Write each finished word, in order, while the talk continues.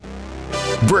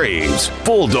Braves,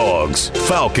 Bulldogs,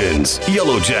 Falcons,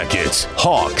 Yellow Jackets,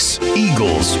 Hawks,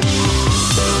 Eagles.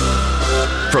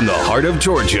 From the heart of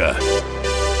Georgia,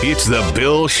 it's the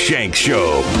Bill Shanks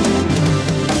Show.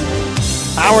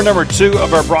 Hour number 2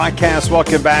 of our broadcast.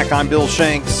 Welcome back. I'm Bill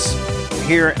Shanks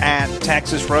here at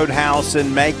Texas Roadhouse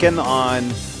in Macon on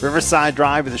Riverside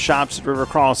Drive at the shops at River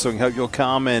Crossing. Hope you'll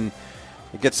come and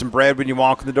get some bread when you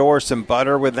walk in the door, some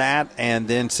butter with that, and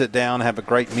then sit down and have a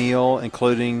great meal,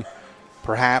 including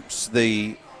perhaps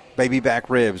the baby back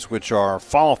ribs, which are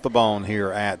fall off the bone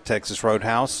here at Texas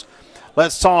Roadhouse.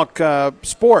 Let's talk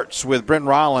sports with Brent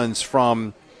Rollins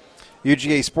from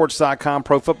UGAsports.com,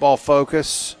 Pro Football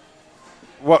Focus.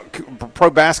 What, Pro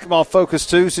Basketball Focus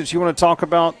too, since you want to talk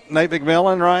about Nate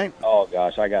McMillan, right? Oh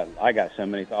gosh, I got so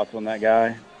many thoughts on that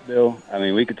guy, Bill. I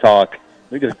mean, we could talk.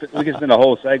 We could spend a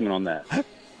whole segment on that.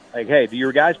 Like, hey, do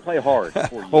your guys play hard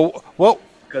for you? Well,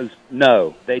 because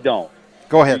no, they don't.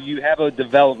 Go ahead. Do you have a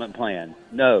development plan?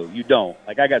 No, you don't.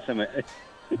 Like, I got some.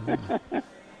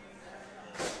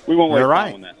 We won't waste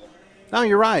time on that. No,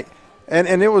 you're right.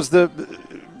 And it was the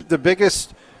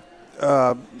biggest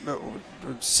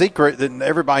secret that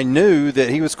everybody knew that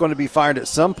he was going to be fired at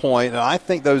some point. And I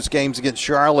think those games against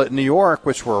Charlotte and New York,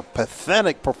 which were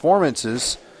pathetic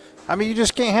performances, I mean, you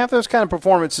just can't have those kind of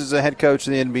performances as a head coach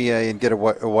in the NBA and get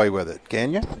away with it,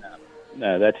 can you?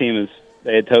 No, that team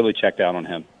they had totally checked out on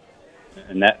him.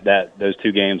 And that those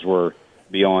 2 games were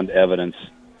beyond evidence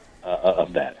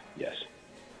of that, yes.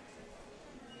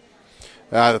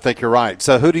 I think you're right.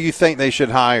 So who do you think they should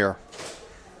hire?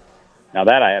 Now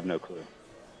that I have no clue.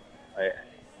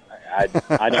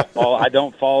 I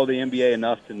don't follow the NBA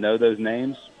enough to know those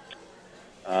names.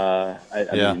 I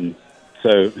mean,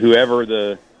 so whoever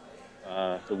the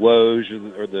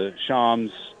Woj or the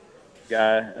Shams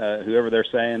guy, whoever they're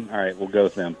saying, all right, we'll go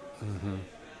with them. Mm-hmm.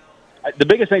 The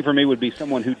biggest thing for me would be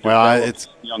someone who develops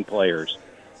young players.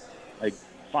 Like,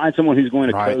 find someone who's going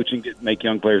to coach and make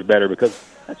young players better, because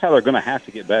that's how they're going to have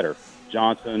to get better.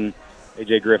 Johnson,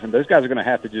 A.J. Griffin, those guys are going to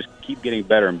have to just keep getting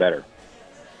better and better.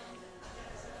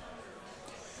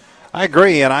 I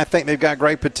agree, and I think they've got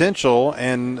great potential.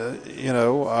 And,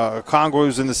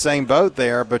 Kongwu's in the same boat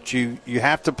there, but you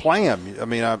have to play him. I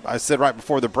mean, I said right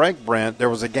before the break, Brent, there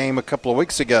was a game a couple of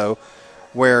weeks ago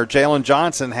where Jalen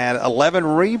Johnson had 11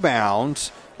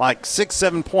 rebounds, like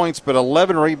 6-7 points, but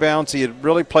 11 rebounds. He had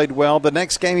really played well. The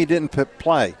next game he didn't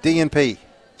play. DNP.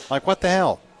 Like, what the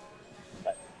hell?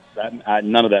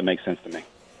 None of that makes sense to me.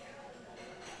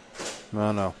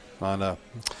 I know.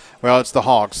 Well, it's the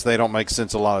Hawks. They don't make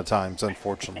sense a lot of times,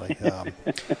 unfortunately.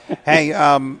 Hey,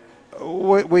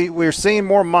 we're seeing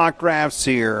more mock drafts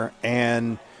here,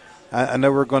 and I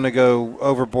know we're going to go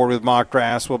overboard with mock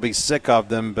drafts. We'll be sick of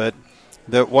them, but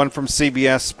the one from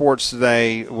CBS Sports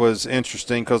today was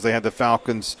interesting because they had the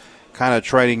Falcons kind of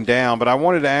trading down. But I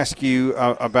wanted to ask you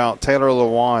about Taylor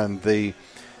Lewan,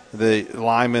 the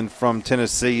lineman from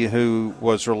Tennessee who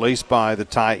was released by the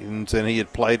Titans, and he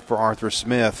had played for Arthur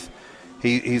Smith.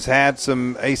 He's had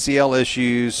some ACL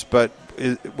issues, but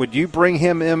would you bring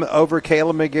him in over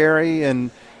Caleb McGarry? And,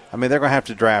 I mean, they're going to have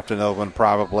to draft another one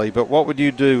probably, but what would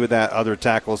you do with that other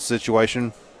tackle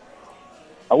situation?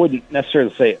 I wouldn't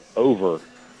necessarily say over.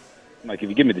 Like, if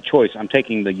you give me the choice, I'm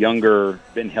taking the younger,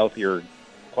 been healthier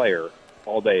player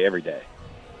all day, every day.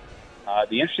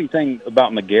 The interesting thing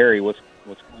about McGarry, what's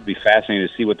going to be fascinating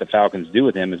to see what the Falcons do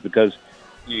with him, is because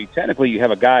technically you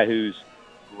have a guy who's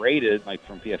graded, like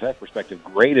from PFF perspective,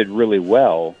 graded really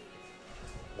well,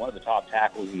 one of the top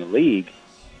tackles in the league,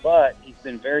 but he's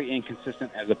been very inconsistent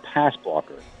as a pass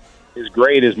blocker. His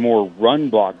grade is more run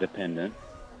block dependent,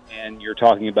 and you're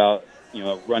talking about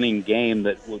a running game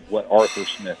that with what Arthur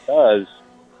Smith does,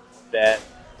 that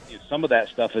some of that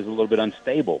stuff is a little bit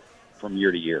unstable from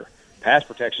year to year. Pass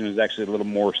protection is actually a little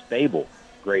more stable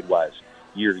grade-wise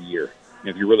year to year. And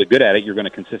if you're really good at it, you're going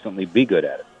to consistently be good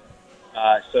at it.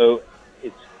 So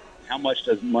it's how much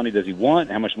money does he want?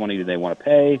 How much money do they want to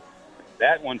pay?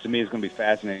 That one to me is going to be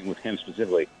fascinating with him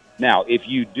specifically. Now, if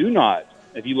you let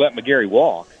McGarry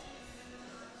walk,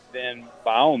 then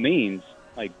by all means,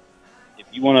 like, if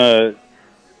you want to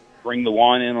bring the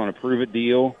Lewan in on a prove-it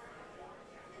deal,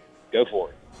 go for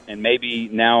it. And maybe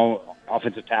now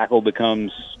offensive tackle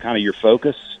becomes kind of your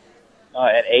focus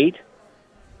at 8.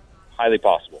 Highly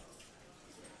possible.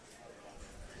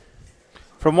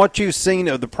 From what you've seen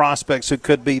of the prospects who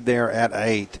could be there at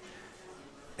 8,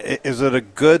 is it a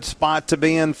good spot to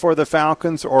be in for the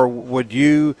Falcons, or would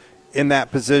you, in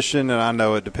that position, and I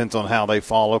know it depends on how they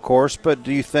fall, of course, but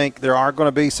do you think there are going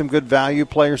to be some good value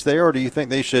players there, or do you think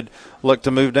they should look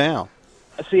to move down?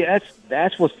 see,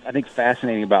 that's what's I think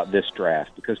fascinating about this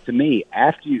draft, because to me,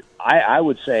 I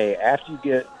would say after you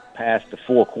get past the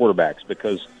 4 quarterbacks,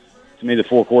 because to me the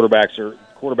 4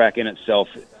 quarterback in itself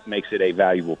makes it a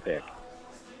valuable pick.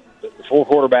 But the 4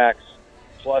 quarterbacks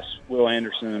plus Will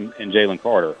Anderson and Jalen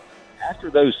Carter. After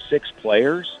those 6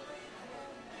 players,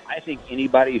 I think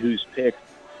anybody who's picked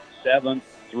 7th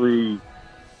through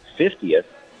 50th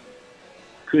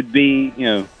could be,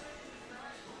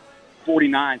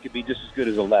 49 could be just as good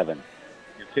as 11.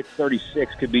 Pick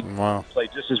 36 could be play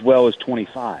just as well as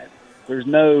 25. There's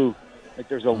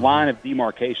a line of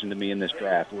demarcation to me in this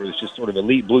draft where it's just sort of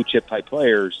elite blue chip type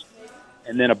players,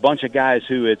 and then a bunch of guys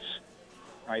who it's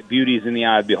beauty is in the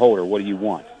eye of the beholder. What do you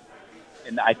want?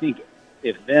 And I think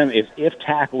if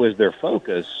tackle is their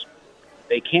focus,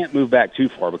 they can't move back too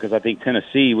far, because I think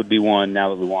Tennessee would be one,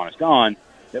 now that Luwan is gone,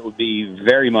 that would be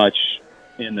very much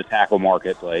in the tackle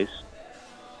marketplace.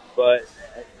 But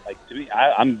to me,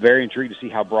 I'm very intrigued to see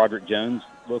how Broderick Jones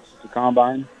looks at the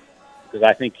combine, because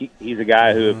I think he's a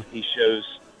guy who, if he shows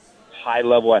high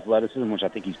level athleticism, which I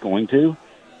think he's going to,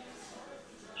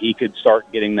 he could start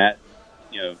getting that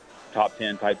top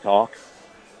 10 type talk.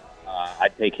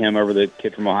 I'd take him over the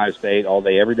kid from Ohio State all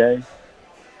day, every day.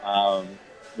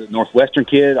 The Northwestern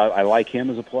kid, I like him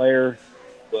as a player,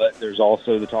 but there's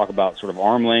also the talk about sort of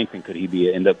arm length, and could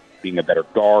he end up being a better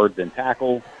guard than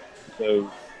tackle?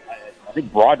 So I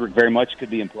think Broderick very much could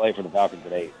be in play for the Falcons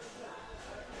at 8.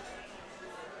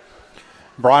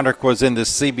 Broderick was in the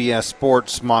CBS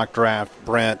Sports mock draft,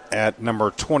 Brent, at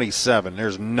number 27.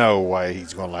 There's no way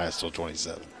he's going to last till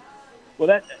 27.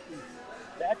 Well,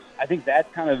 I think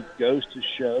that kind of goes to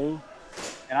show,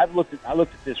 and I looked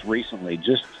at this recently,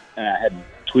 and I hadn't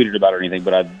tweeted about it or anything,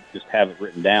 but I just have it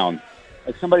written down.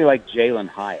 Like somebody like Jalen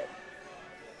Hyatt,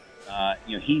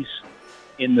 he's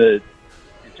in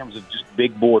terms of just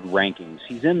big board rankings,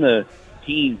 he's in the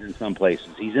teens in some places,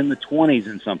 he's in the 20s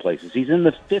in some places, he's in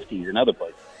the 50s in other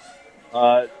places.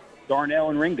 Darnell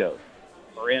and Ringo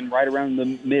are in right around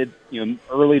the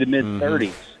early to mid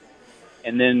 30s,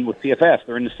 and then with PFF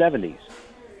they're in the 70s.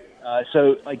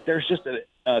 So there's just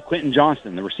a Quentin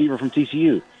Johnston, the receiver from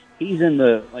TCU. He's in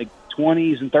the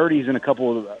 20s and 30s in a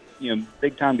couple of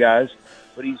big time guys,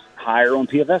 but he's higher on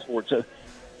PFF board. So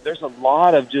there's a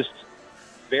lot of just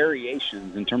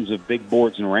variations in terms of big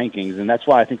boards and rankings, and that's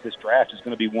why I think this draft is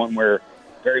going to be one where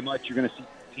very much you're going to see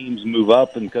teams move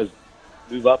up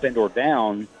and or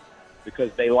down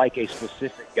because they like a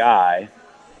specific guy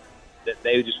that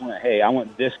they just want. Hey, I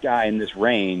want this guy in this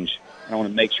range, and I want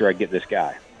to make sure I get this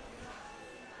guy.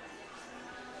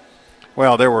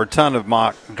 Well, there were a ton of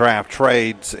mock draft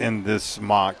trades in this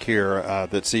mock here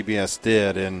that CBS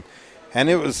did, and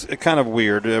it was kind of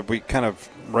weird. We kind of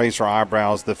raised our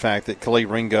eyebrows the fact that Khalid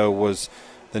Ringo was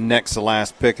the next to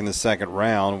last pick in the second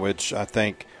round, which I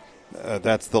think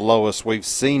that's the lowest we've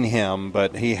seen him,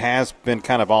 but he has been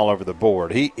kind of all over the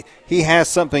board. He has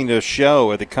something to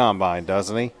show at the combine,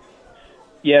 doesn't he?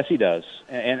 Yes, he does.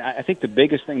 And I think the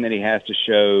biggest thing that he has to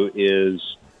show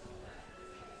is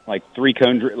three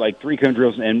cone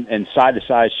drills and side to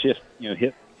side shift,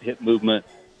 hip movement,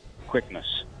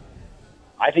 quickness.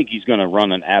 I think he's going to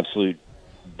run an absolute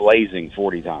blazing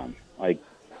 40 time,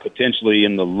 potentially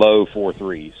in the low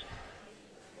 4.3s,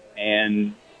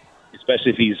 and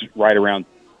especially if he's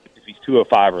if he's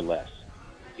 205 or less.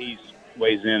 He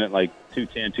weighs in at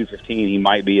 210, 215. He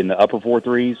might be in the upper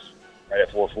 4.3s, right at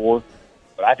 4.4.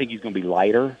 But I think he's going to be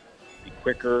lighter, be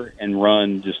quicker, and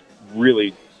run just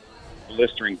really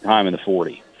blistering time in the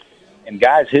 40. And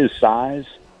guys his size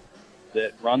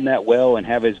that run that well and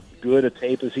have as good a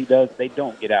tape as he does, they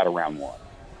don't get out of round 1.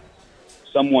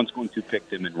 Someone's going to pick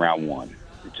them in round 1.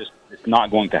 It's not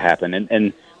going to happen.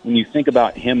 And when you think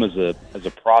about him as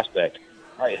a prospect,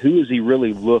 all right, who has he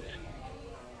really looked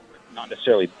not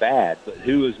necessarily bad, but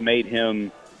who has made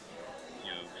him,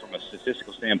 from a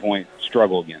statistical standpoint,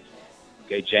 struggle against?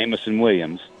 Okay, Jamison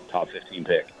Williams, top 15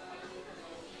 pick.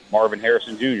 Marvin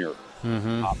Harrison Jr.,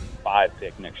 top 5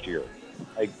 pick next year.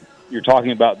 You're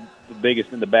talking about the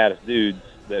biggest and the baddest dudes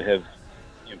that have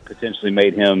potentially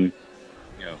made him,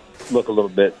 look a little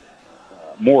bit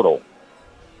mortal.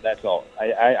 That's all.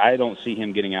 I don't see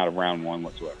him getting out of round 1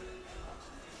 whatsoever.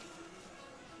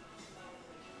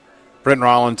 Brent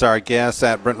Rollins, our guest,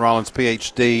 at Brent Rollins,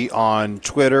 PhD, on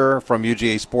Twitter from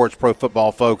UGA Sports Pro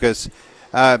Football Focus.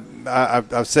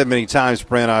 I've said many times,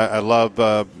 Brent, I love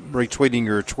retweeting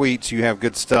your tweets. You have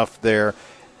good stuff there.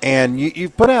 And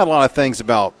you've put out a lot of things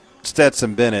about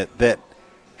Stetson Bennett that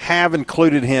have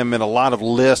included him in a lot of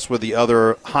lists with the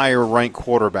other higher-ranked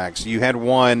quarterbacks. You had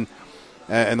one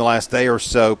in the last day or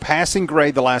so. Passing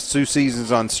grade the last 2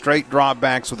 seasons on straight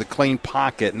dropbacks with a clean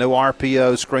pocket, no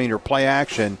RPO, screen, or play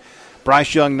action.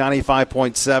 Bryce Young,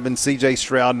 95.7. C.J.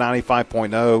 Stroud,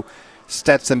 95.0.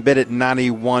 Stetson Bennett,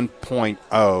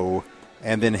 91.0.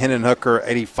 And then Hendon Hooker,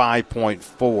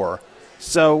 85.4.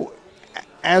 So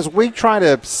as we try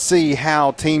to see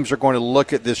how teams are going to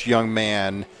look at this young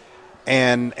man,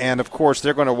 and of course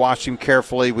they're going to watch him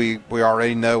carefully. We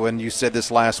already know, and you said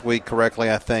this last week correctly,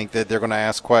 I think, that they're going to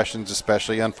ask questions,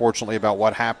 especially, unfortunately, about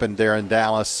what happened there in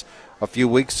Dallas a few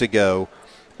weeks ago.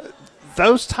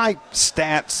 Those type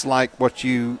stats like what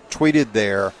you tweeted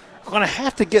there are going to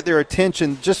have to get their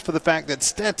attention just for the fact that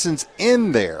Stetson's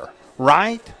in there,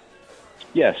 right?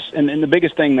 Yes, and the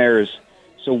biggest thing there is,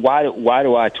 so why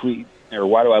do I tweet, or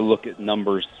why do I look at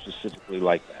numbers specifically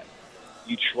like that?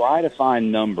 You try to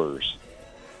find numbers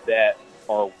that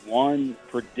are, one,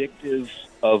 predictive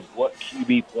of what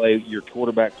QB play, your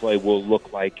quarterback play, will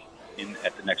look like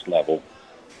at the next level,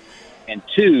 and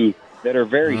two, that are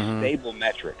very stable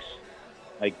metrics.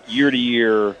 Like year to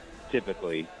year,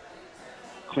 typically,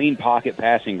 clean pocket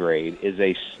passing grade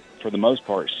is for the most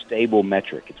part, stable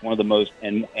metric. It's one of the most,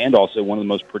 and also one of the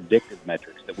most predictive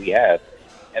metrics that we have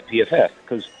at PFF,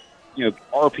 because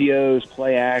RPOs,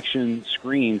 play action,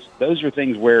 screens, those are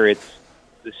things where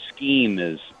the scheme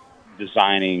is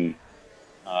designing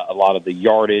a lot of the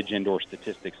yardage and or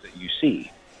statistics that you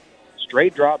see.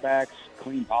 Straight dropbacks,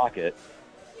 clean pocket,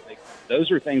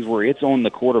 those are things where it's on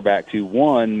the quarterback to,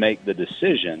 one, make the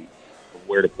decision of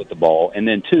where to put the ball, and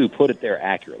then two, put it there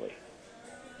accurately.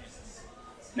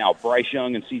 Now, Bryce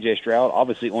Young and C.J. Stroud,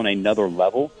 obviously on another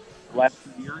level the last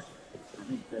 2 years. I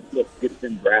think that's what gets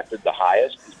them drafted the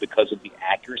highest is because of the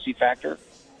accuracy factor.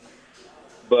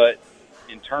 But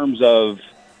in terms of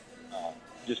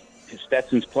just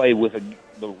Stetson's play with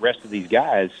the rest of these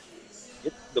guys,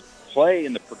 the play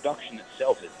and the production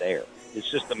itself is there. It's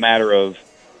just a matter of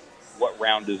what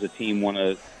round does a team want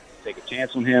to take a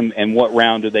chance on him, and what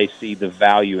round do they see the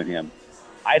value in him.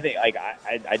 I think,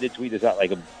 I did tweet this out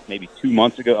maybe a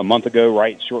month ago,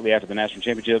 right shortly after the national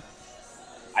championship.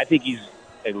 I think he's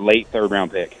a late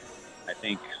third-round pick. I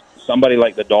think somebody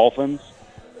like the Dolphins,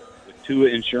 with Tua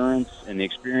insurance and the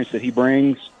experience that he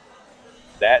brings,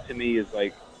 that to me is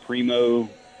like primo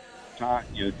time,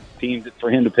 team for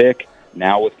him to pick.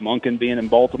 Now with Monken being in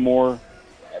Baltimore,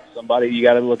 that's somebody you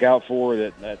got to look out for.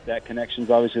 That connection's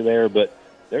obviously there, but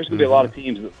there's going to be a lot of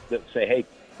teams that say, hey,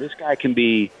 this guy can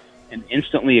be an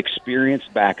instantly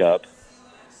experienced backup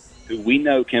who we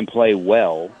know can play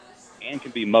well and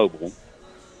can be mobile,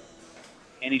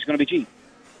 and he's going to be cheap.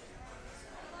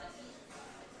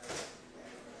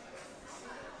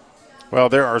 Well,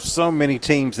 there are so many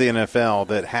teams in the NFL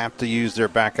that have to use their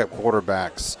backup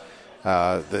quarterbacks.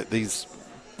 These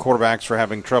quarterbacks are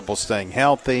having trouble staying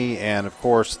healthy, and, of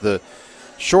course, the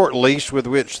short leash with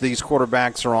which these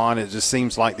quarterbacks are on, it just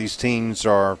seems like these teams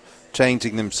are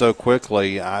changing them so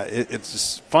quickly. It's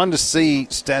just fun to see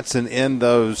Stetson in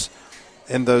those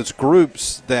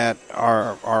groups that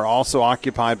are also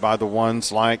occupied by the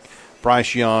ones like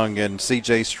Bryce Young and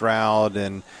C.J. Stroud,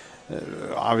 and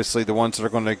obviously the ones that are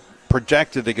going to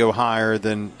projected to go higher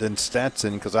than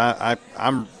Stetson, because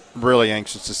I'm really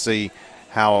anxious to see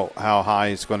how high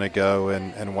he's going to go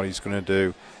and what he's going to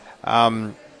do.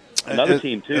 Another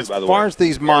team too, by the way. As far as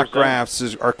these mock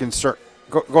drafts are concerned,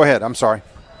 go ahead. I'm sorry.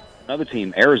 Another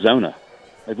team, Arizona.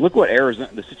 Look what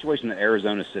the situation that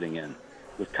Arizona's sitting in.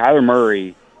 With Kyler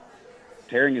Murray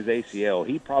tearing his ACL,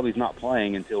 he probably is not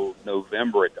playing until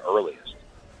November at the earliest.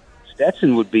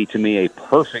 Stetson would be, to me, a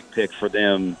perfect pick for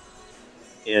them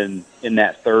in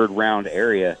that third round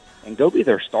area, and go be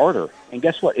their starter. And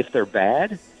guess what? If they're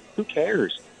bad, who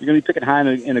cares? You're going to be picking high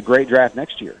in a great draft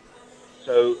next year.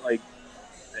 So,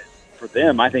 for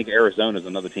them, I think Arizona's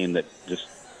another team that just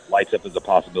lights up as a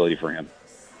possibility for him.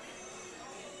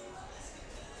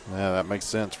 Yeah, that makes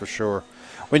sense for sure.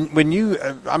 When you,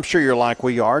 I'm sure you're like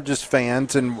we are, just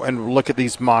fans, and look at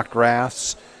these mock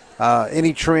drafts.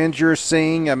 Any trends you're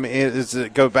seeing? I mean, does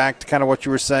it go back to kind of what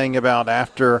you were saying about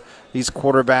after these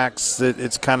quarterbacks, that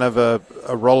it's kind of a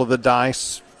roll of the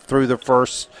dice through the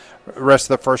rest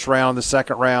of the first round, the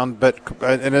second round? But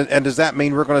and does that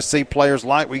mean we're going to see players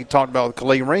like we talked about with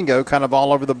Khalil Ringo kind of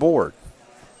all over the board?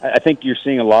 I think you're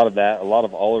seeing a lot of that, a lot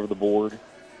of all over the board,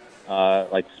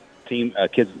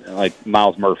 kids like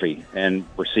Miles Murphy and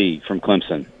Rasee from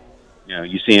Clemson.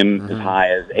 You see him as high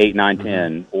as 8, 9,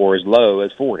 10, or as low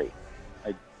as 40.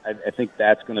 I think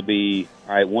that's going to be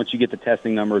all right. Once you get the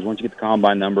testing numbers, once you get the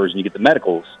combine numbers, and you get the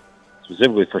medicals,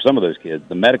 specifically for some of those kids,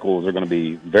 the medicals are going to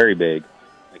be very big.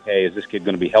 Like, hey, is this kid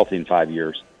going to be healthy in 5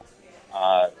 years?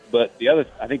 But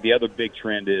I think the other big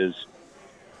trend is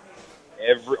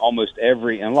almost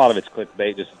every, and a lot of it's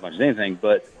clickbait just as much as anything,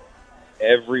 but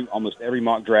almost every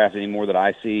mock draft anymore that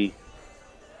I see,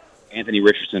 Anthony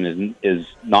Richardson is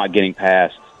not getting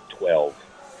past 12,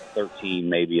 13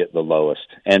 maybe at the lowest,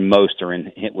 and most are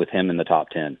with him in the top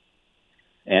 10.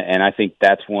 And I think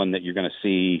that's one that you're going to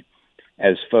see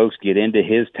as folks get into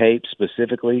his tape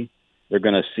specifically. They're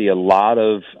going to see a lot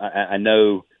of, I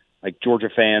know, like Georgia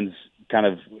fans kind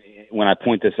of, when I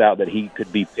point this out that he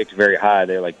could be picked very high,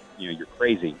 they're like, you're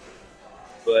crazy.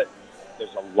 But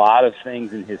there's a lot of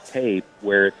things in his tape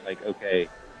where it's like, okay,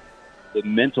 the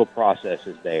mental process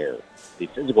is there. The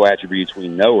physical attributes we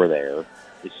know are there.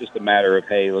 It's just a matter of,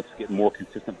 hey, let's get more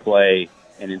consistent play,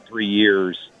 and in 3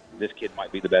 years, this kid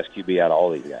might be the best QB out of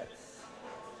all these guys.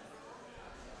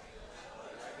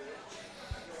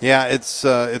 Yeah,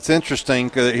 it's interesting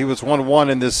because he was 1-1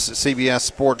 in this CBS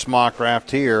Sports mock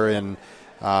draft here, and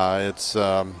it's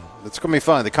going to be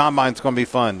fun. The combine's going to be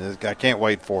fun. I can't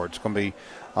wait for it. It's going to be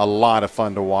a lot of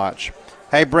fun to watch.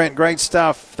 Hey, Brent, great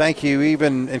stuff. Thank you.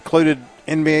 Even included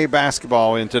NBA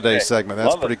basketball in today's segment.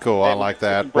 That's pretty cool. I like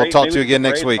that. We'll talk to you again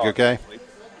next week, okay?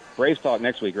 Braves talk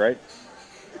next week, right?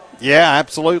 Yeah,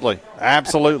 absolutely.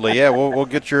 Absolutely. Yeah, we'll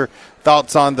get your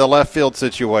thoughts on the left field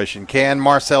situation. Can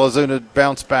Marcell Ozuna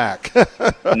bounce back?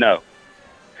 No.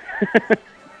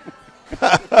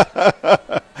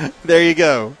 There you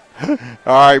go. All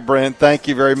right, Brent. Thank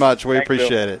you very much. We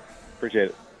appreciate it. Appreciate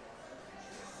it.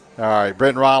 All right,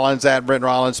 Brent Rollins at Brent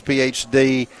Rollins,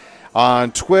 PhD,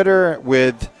 on Twitter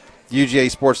with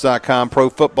UGAsports.com,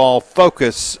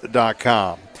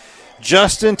 ProFootballFocus.com.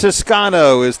 Justin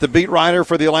Toscano is the beat writer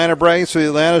for the Atlanta Braves for the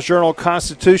Atlanta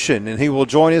Journal-Constitution, and he will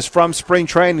join us from spring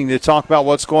training to talk about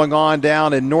what's going on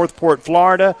down in Northport,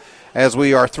 Florida, as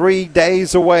we are 3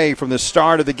 days away from the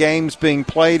start of the games being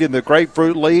played in the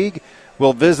Grapefruit League.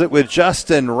 We'll visit with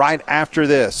Justin right after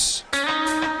this.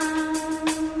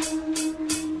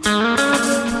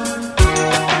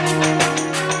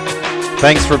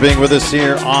 Thanks for being with us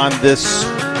here on this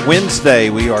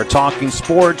Wednesday. We are talking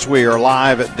sports. We are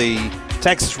live at the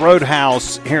Texas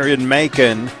Roadhouse here in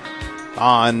Macon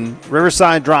on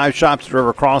Riverside Drive, shops at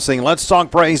River Crossing. Let's talk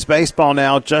Braves baseball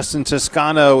now. Justin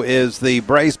Toscano is the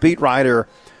Braves beat writer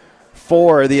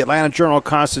for the Atlanta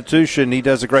Journal-Constitution. He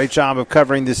does a great job of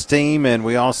covering this team, and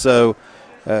we also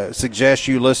suggest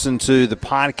you listen to the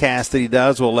podcast that he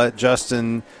does. We'll let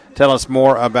Justin tell us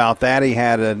more about that. He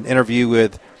had an interview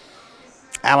with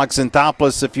Alex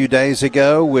Anthopoulos a few days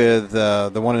ago with the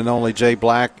one and only Jay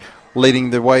Black leading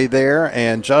the way there.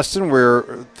 And, Justin,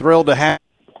 we're thrilled to have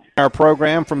our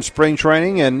program from spring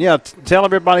training. And, yeah, tell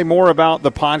everybody more about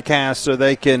the podcast so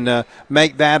they can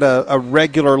make that a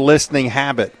regular listening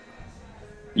habit.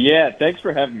 Yeah, thanks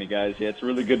for having me, guys. Yeah, it's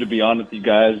really good to be on with you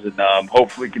guys, and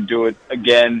hopefully can do it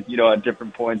again, at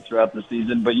different points throughout the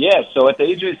season. But, yeah, so at the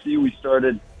AJC we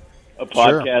started a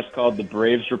podcast called The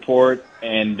Braves Report,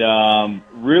 and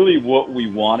really what we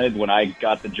wanted when I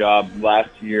got the job last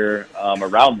year,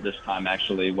 around this time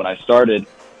actually, when I started,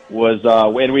 was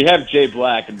and we have Jay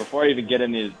Black, and before I even get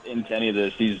into any of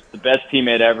this, he's the best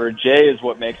teammate ever. Jay is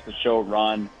what makes the show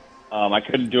run. I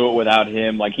couldn't do it without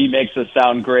him. Like, he makes us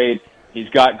sound great. He's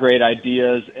got great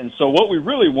ideas, and so what we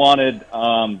really wanted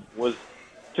was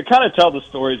to kind of tell the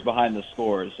stories behind the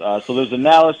scores. So there's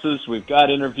analysis, we've got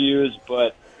interviews,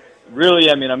 but really,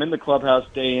 I mean, I'm in the clubhouse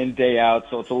day in, day out,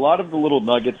 so it's a lot of the little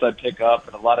nuggets I pick up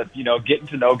and a lot of, getting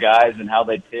to know guys and how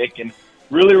they tick and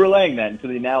really relaying that into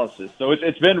the analysis. So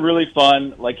it's been really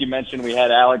fun. Like you mentioned, we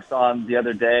had Alex on the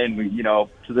other day, and we, to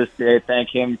this day, thank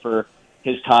him for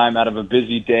his time out of a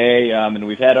busy day. And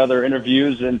we've had other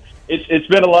interviews, and it's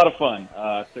been a lot of fun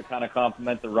to kind of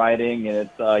complement the writing. And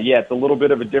it's a little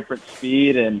bit of a different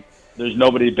speed, and there's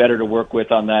nobody better to work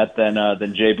with on that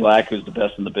than Jay Black, who's the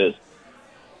best in the biz.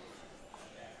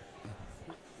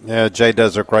 Yeah, Jay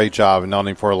does a great job. I've known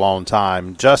him for a long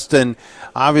time. Justin,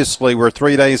 obviously we're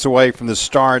 3 days away from the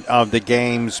start of the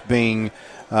games being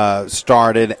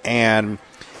started. And,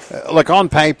 look, on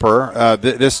paper,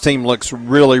 this team looks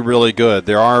really, really good.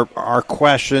 There are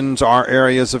questions, are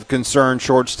areas of concern,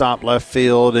 shortstop, left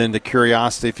field, and the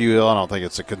curiosity, if you will. I don't think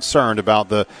it's a concern about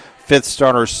the fifth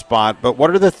starter spot. But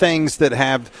what are the things that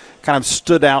have kind of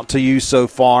stood out to you so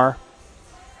far?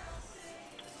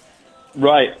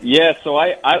 Right. Yeah. So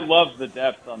I love the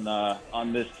depth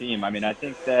on this team. I mean, I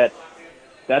think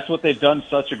that's what they've done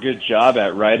such a good job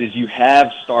at, right? Is you have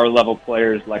star level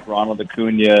players like Ronald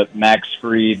Acuna, Max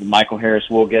Fried, Michael Harris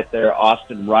will get there,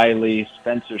 Austin Riley,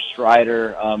 Spencer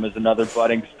Strider is another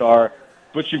budding star,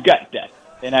 but you've got depth,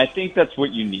 and I think that's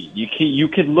what you need. You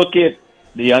can look at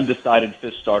the undecided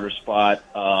fifth starter spot,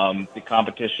 the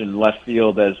competition left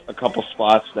field as a couple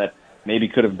spots that maybe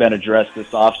could have been addressed this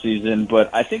offseason.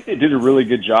 But I think they did a really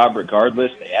good job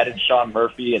regardless. They added Sean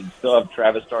Murphy and still have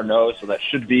Travis d'Arnaud, so that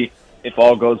should be, if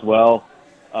all goes well,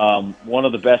 one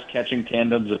of the best catching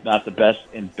tandems, if not the best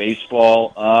in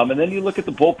baseball. And then you look at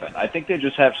the bullpen. I think they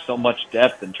just have so much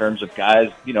depth in terms of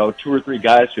guys, 2 or 3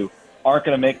 guys who aren't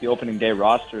going to make the opening day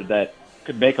roster that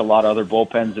could make a lot of other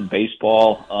bullpens in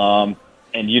baseball,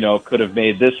 and could have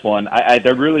made this one. I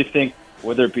really think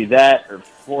whether it be that or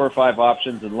 4 or 5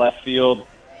 options in left field,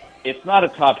 it's not a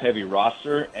top-heavy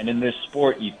roster, and in this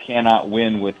sport, you cannot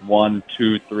win with 1,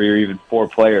 2, 3, or even 4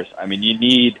 players. I mean,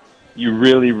 you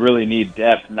really, really need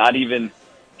depth, not even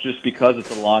just because it's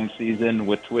a long season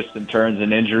with twists and turns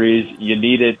and injuries. You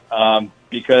need it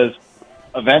because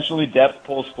eventually depth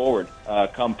pulls forward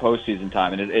come postseason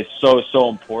time, and it's so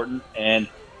important. And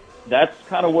that's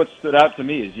kind of what stood out to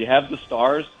me is you have the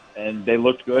stars, and they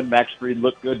looked good. Max Fried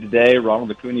looked good today. Ronald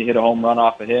Acuna hit a home run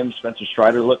off of him. Spencer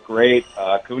Strider looked great.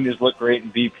 Acuna's looked great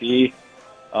in VP.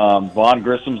 Vaughn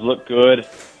Grissom's looked good.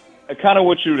 Kind of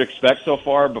what you would expect so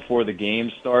far before the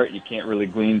games start. You can't really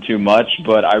glean too much,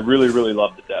 but I really, really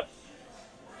love the depth.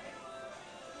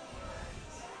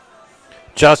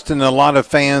 Justin, a lot of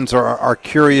fans are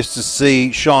curious to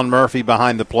see Sean Murphy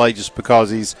behind the plate just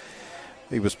because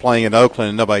he was playing in Oakland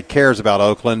and nobody cares about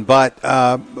Oakland. But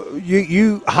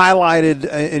you highlighted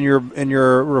in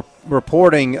your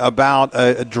reporting about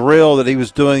a drill that he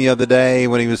was doing the other day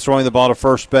when he was throwing the ball to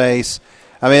first base.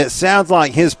 I mean, it sounds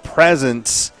like his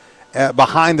presence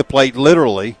behind the plate,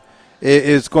 literally,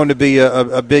 is going to be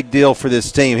a big deal for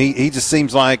this team. He just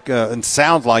seems like and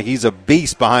sounds like he's a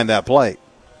beast behind that plate.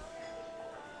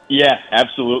 Yeah,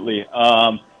 absolutely.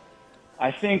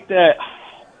 I think that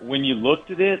when you looked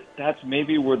at it, that's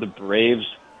maybe where the Braves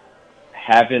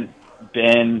haven't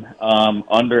been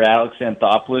under Alex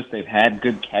Anthopoulos. They've had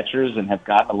good catchers and have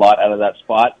gotten a lot out of that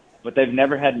spot, but they've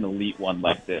never had an elite one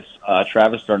like this.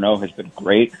 Travis d'Arnaud has been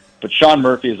great, but Sean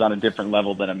Murphy is on a different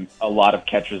level than a lot of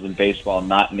catchers in baseball,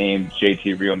 not named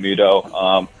JT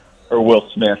Realmuto or Will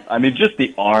Smith. I mean, just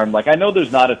the arm. Like, I know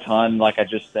there's not a ton, like I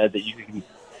just said, that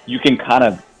you can kind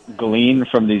of glean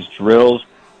from these drills,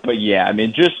 but yeah, I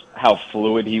mean, just how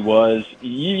fluid he was.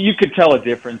 You could tell a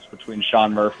difference between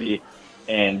Sean Murphy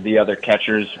and the other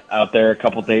catchers out there a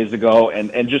couple days ago,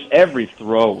 and just every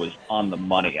throw was on the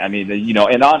money. I mean,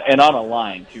 and on a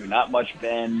line too, not much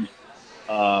bend.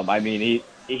 I mean,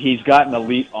 he's got an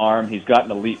elite arm, he's got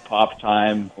an elite pop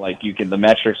time. Like, the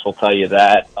metrics will tell you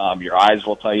that, your eyes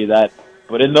will tell you that.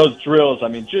 But in those drills, I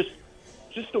mean, just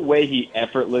the way he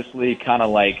effortlessly kind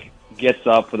of like gets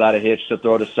up without a hitch to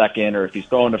throw to second, or if he's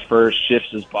throwing to first, shifts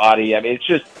his body. I mean,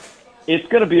 it's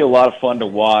going to be a lot of fun to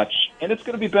watch, and it's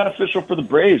going to be beneficial for the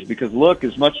Braves because, look,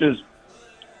 as much as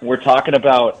we're talking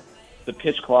about the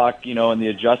pitch clock, and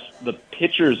the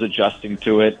pitchers adjusting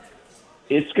to it,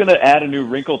 it's going to add a new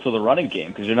wrinkle to the running game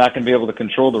because you're not going to be able to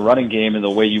control the running game in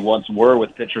the way you once were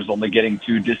with pitchers only getting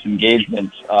 2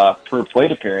 disengagements per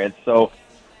plate appearance. So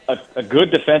a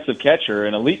good defensive catcher,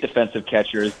 an elite defensive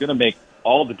catcher, is going to make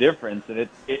all the difference, and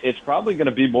it's probably going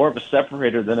to be more of a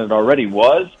separator than it already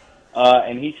was.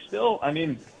 And he's still, I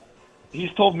mean,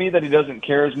 he's told me that he doesn't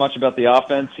care as much about the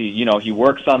offense. He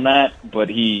works on that, but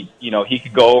he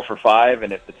could go for 5,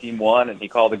 and if the team won and he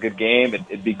called a good game,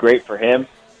 it'd be great for him.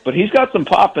 But he's got some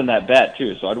pop in that bat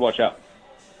too, so I'd watch out.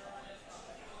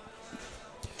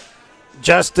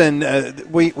 Justin,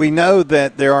 we know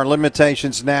that there are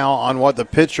limitations now on what the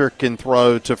pitcher can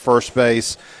throw to first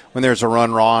base when there's a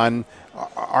run on.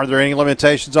 Are there any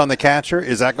limitations on the catcher?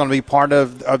 Is that going to be part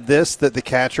of this, that the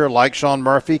catcher, like Sean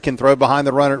Murphy, can throw behind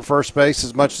the runner at first base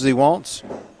as much as he wants?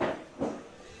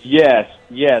 Yes,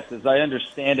 as I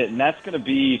understand it, and that's going to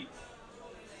be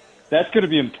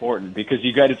important because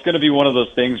it's going to be one of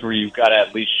those things where you've got to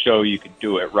at least show you can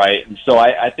do it, right? And so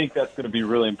I think that's going to be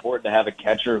really important to have a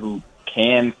catcher who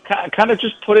can kind of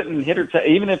just put it in hitter,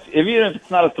 even if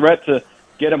it's not a threat to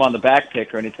get him on the back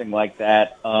pick or anything like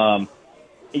that.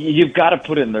 You've got to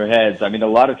put it in their heads. I mean, a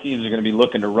lot of teams are going to be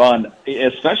looking to run,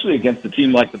 especially against a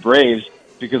team like the Braves,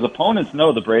 because opponents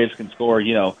know the Braves can score,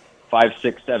 5,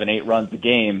 6, 7, 8 runs a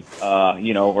game,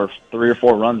 or 3 or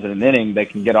 4 runs in an inning. They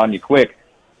can get on you quick.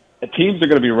 The teams are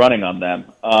going to be running on them,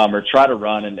 or try to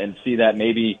run and see that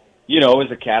maybe,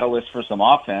 as a catalyst for some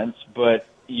offense. But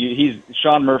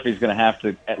Sean Murphy's going to have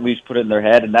to at least put it in their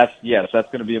head, and that's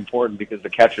going to be important because the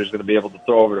catcher is going to be able to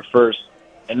throw over to first.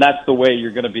 And that's the way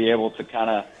you're going to be able to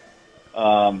kind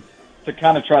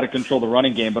of try to control the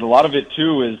running game. But a lot of it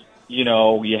too is,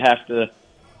 you have to,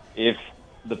 if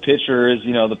the pitcher is,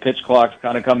 the pitch clock's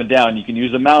kind of coming down, you can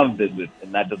use a mound visit,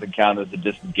 and that doesn't count as a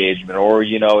disengagement. Or,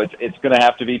 it's going to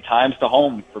have to be times to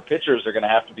home for pitchers are going to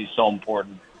have to be so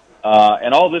important.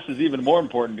 And all this is even more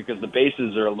important because the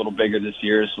bases are a little bigger this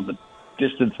year, so the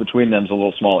distance between them is a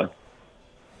little smaller.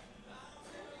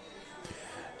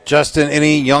 Justin,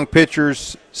 any young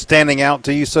pitchers standing out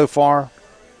to you so far?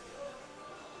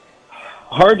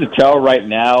 Hard to tell right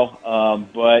now,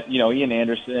 but, Ian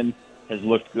Anderson has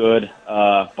looked good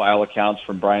by all accounts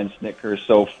from Brian Snitker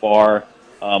so far.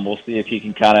 We'll see if he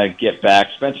can kind of get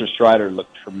back. Spencer Strider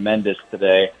looked tremendous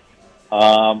today.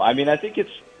 I think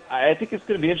it's going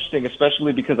to be interesting,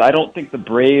 especially because I don't think the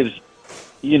Braves,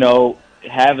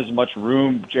 have as much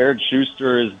room. Jared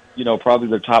Schuster is, probably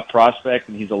their top prospect,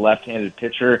 and he's a left-handed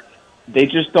pitcher. They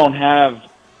just don't have,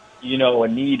 a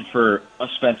need for a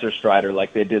Spencer Strider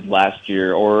like they did last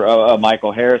year or a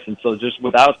Michael Harris. And so just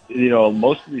without,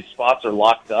 most of these spots are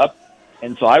locked up.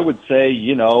 And so I would say,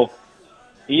 Ian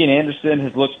Anderson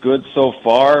has looked good so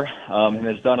far and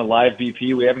has done a live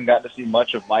BP. We haven't gotten to see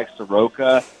much of Mike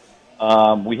Soroka.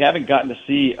 We haven't gotten to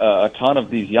see a ton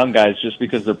of these young guys just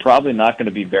because they're probably not going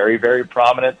to be very, very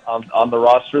prominent on the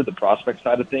roster, the prospect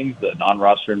side of things, the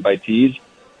non-roster invitees.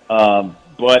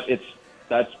 But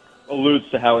that alludes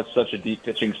to how it's such a deep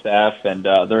pitching staff, and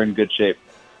they're in good shape.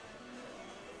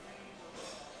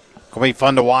 It'll be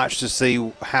fun to watch to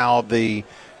see how the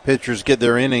pitchers get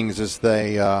their innings as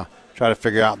they try to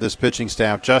figure out this pitching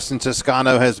staff. Justin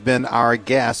Toscano has been our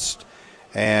guest,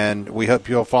 and we hope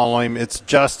you'll follow him. It's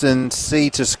Justin C.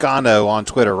 Toscano on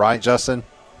Twitter, right, Justin?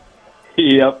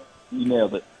 Yep, you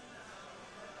nailed it.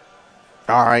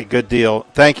 All right, good deal.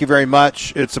 Thank you very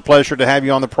much. It's a pleasure to have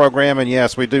you on the program, and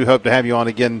yes, we do hope to have you on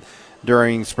again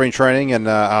during spring training, and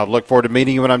I'll look forward to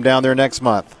meeting you when I'm down there next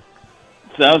month.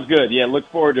 Sounds good. Yeah, look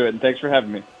forward to it, and thanks for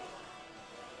having me.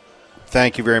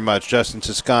 Thank you very much. Justin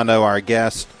Toscano, our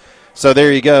guest. So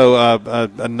there you go,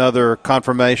 another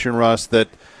confirmation, Russ, that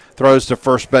throws to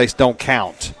first base don't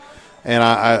count. And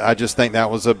I just think that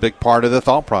was a big part of the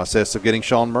thought process of getting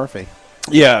Sean Murphy.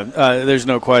 Yeah, there's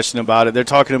no question about it. They're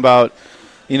talking about,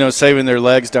 saving their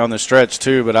legs down the stretch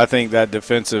too, but I think that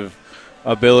defensive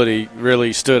ability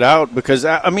really stood out because,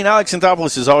 Alex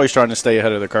Anthopoulos is always trying to stay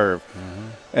ahead of the curve. Mm-hmm.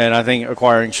 And I think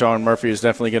acquiring Sean Murphy is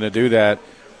definitely going to do that.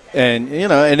 And,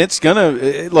 and it's going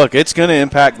to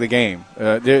impact the game.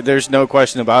 There's no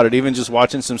question about it. Even just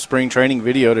watching some spring training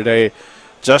video today,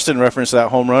 Justin referenced that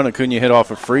home run Acuna hit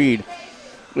off of Fried.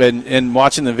 And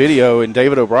watching the video, and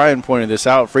David O'Brien pointed this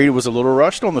out, Fried was a little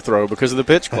rushed on the throw because of the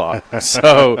pitch clock.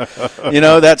 So,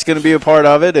 that's going to be a part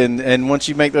of it. And once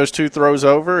you make those two throws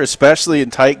over, especially in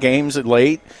tight games at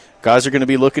late, guys are going to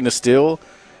be looking to steal.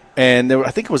 And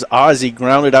I think it was Ozzie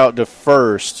grounded out to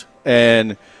first,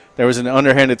 and there was an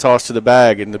underhanded toss to the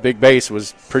bag, and the big base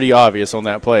was pretty obvious on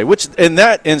that play, which in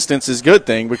that instance is a good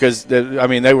thing because,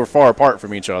 they were far apart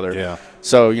from each other. Yeah.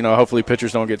 So, hopefully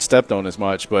pitchers don't get stepped on as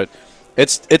much. But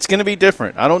it's going to be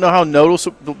different. I don't know how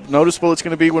noticeable it's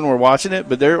going to be when we're watching it,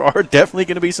 but there are definitely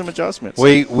going to be some adjustments.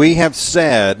 We have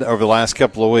said over the last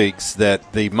couple of weeks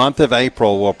that the month of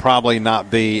April will probably not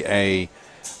be an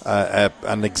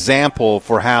example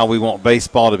for how we want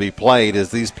baseball to be played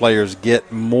as these players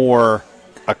get more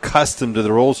accustomed to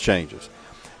the rules changes.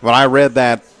 When I read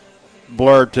that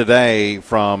blurb today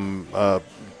from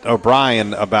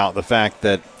O'Brien about the fact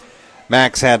that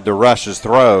Max had to rush his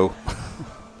throw,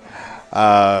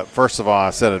 first of all, I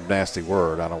said a nasty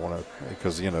word. I don't want to,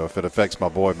 because, if it affects my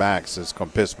boy Max, it's going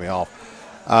to piss me off.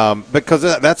 Because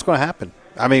that's going to happen.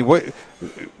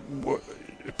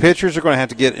 Pitchers are going to have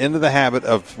to get into the habit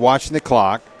of watching the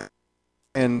clock,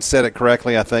 and said it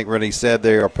correctly, I think, when he said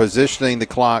they are positioning the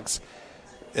clocks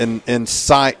in the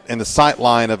sight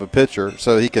line of a pitcher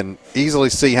so he can easily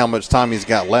see how much time he's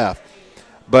got left.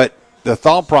 But the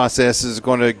thought process is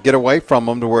going to get away from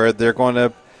them to where they're going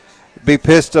to be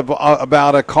pissed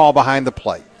about a call behind the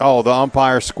plate. Oh, the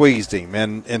umpire squeezed him.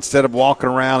 And instead of walking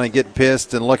around and getting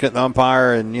pissed and looking at the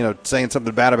umpire and, saying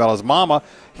something bad about his mama,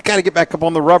 you got to get back up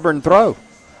on the rubber and throw.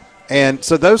 And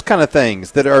so those kind of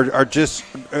things that are just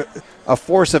a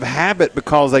force of habit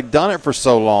because they've done it for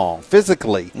so long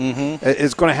physically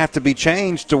is going to have to be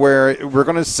changed to where we're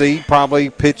going to see probably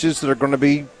pitches that are going to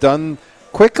be done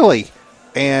quickly.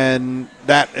 And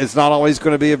that is not always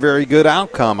going to be a very good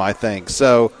outcome, I think.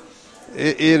 So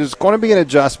it is going to be an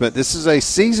adjustment. This is a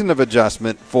season of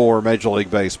adjustment for Major League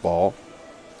Baseball.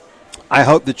 I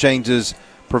hope the changes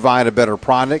provide a better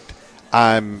product.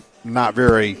 I'm not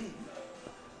very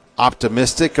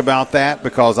optimistic about that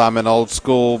because I'm an old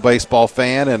school baseball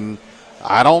fan and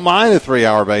I don't mind a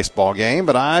 3-hour baseball game,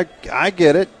 but I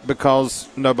get it because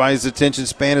nobody's attention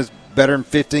span is better than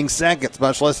 15 seconds,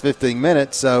 much less 15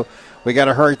 minutes. So we got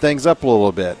to hurry things up a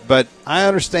little bit. But I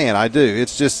understand. I do.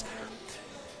 It's just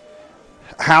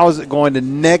how is it going to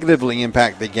negatively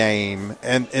impact the game,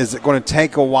 and is it going to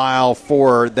take a while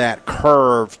for that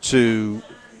curve to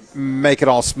make it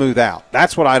all smooth out?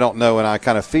 That's what I don't know, and I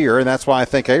kind of fear, and that's why I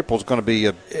think April's going to be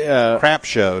a crap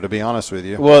show, to be honest with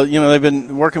you. Well, they've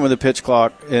been working with a pitch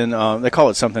clock, and they call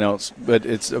it something else, but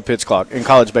it's a pitch clock in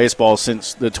college baseball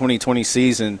since the 2020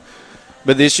 season.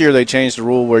 But this year they changed the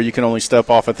rule where you can only step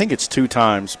off, I think it's 2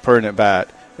 times per at-bat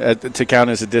to count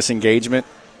as a disengagement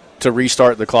to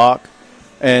restart the clock.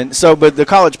 And so, but the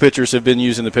college pitchers have been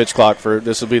using the pitch clock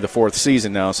this will be the 4th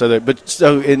season now. So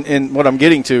what I'm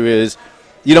getting to is,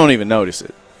 you don't even notice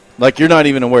it. Like, you're not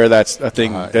even aware that's a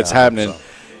thing that's happening. So.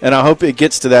 And I hope it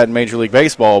gets to that in Major League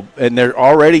Baseball. And they're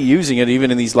already using it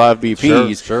even in these live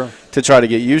BPs to try to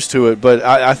get used to it. But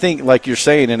I think, like you're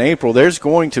saying, in April, there's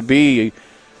going to be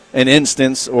an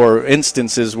instance or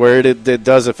instances where it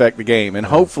does affect the game. And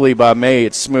hopefully by May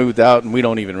it's smoothed out and we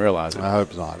don't even realize it. I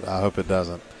hope not. I hope it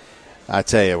doesn't. I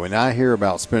tell you, when I hear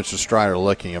about Spencer Strider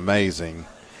looking amazing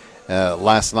 –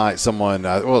 last night, someone,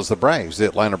 it was the Braves, the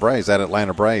Atlanta Braves,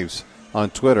 on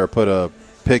Twitter put a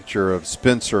picture of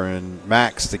Spencer and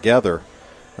Max together,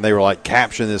 and they were like,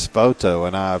 caption this photo,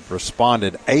 and I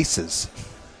responded, aces.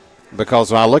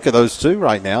 Because when I look at those two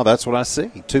right now, that's what I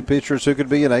see. 2 pitchers who could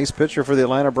be an ace pitcher for the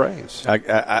Atlanta Braves.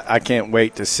 I can't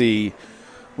wait to see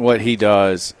what he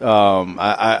does.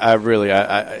 I really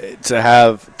to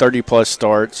have 30-plus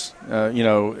starts,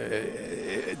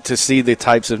 to see the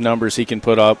types of numbers he can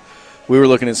put up. We were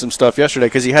looking at some stuff yesterday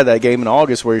because he had that game in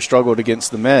August where he struggled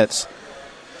against the Mets.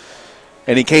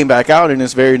 And he came back out in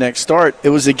his very next start. It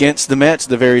was against the Mets,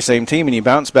 the very same team, and he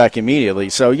bounced back immediately.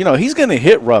 So, he's going to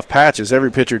hit rough patches. Every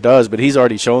pitcher does, but he's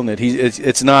already shown that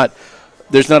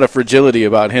there's not a fragility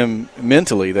about him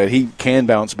mentally, that he can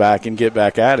bounce back and get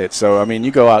back at it. So,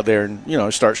 you go out there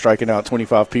and, start striking out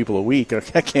 25 people a week.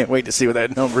 I can't wait to see what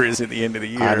that number is at the end of the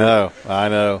year. I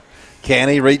know. Can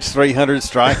he reach 300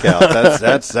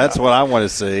 strikeouts? That's what I want to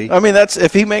see. That's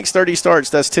if he makes 30 starts,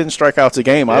 that's 10 strikeouts a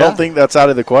game. Yeah. I don't think that's out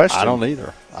of the question. I don't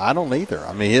either.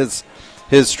 His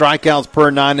strikeouts per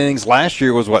 9 innings last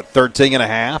year was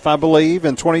 13.5, I believe,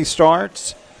 in 20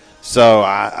 starts. So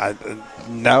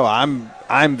I'm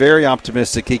very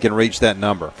optimistic he can reach that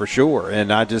number for sure.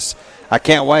 And I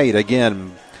can't wait.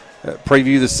 Again,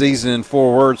 preview the season in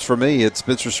 4 words for me. It's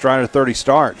Spencer Strider 30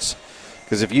 starts.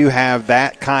 Because if you have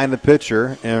that kind of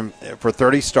pitcher and for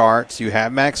 30 starts, you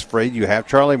have Max Fried, you have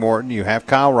Charlie Morton, you have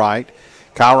Kyle Wright.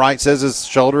 Kyle Wright says his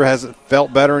shoulder hasn't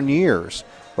felt better in years.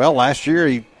 Well, last year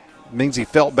he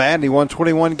felt bad and he won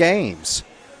 21 games.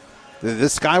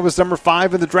 This guy was number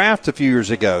 5 in the draft a few years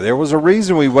ago. There was a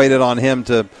reason we waited on him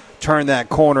to turn that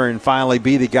corner and finally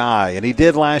be the guy. And he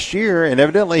did last year, and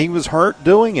evidently he was hurt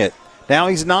doing it. Now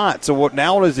he's not. So what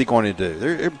is he going to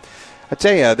do? I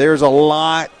tell you, there's a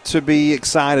lot to be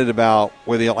excited about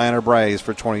with the Atlanta Braves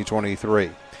for 2023.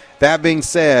 That being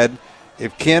said,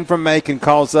 if Ken from Macon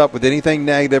calls up with anything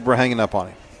negative, we're hanging up on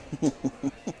him.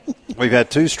 We've had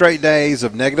 2 straight days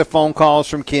of negative phone calls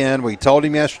from Ken. We told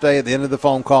him yesterday at the end of the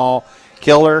phone call,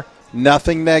 Killer,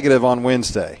 nothing negative on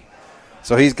Wednesday.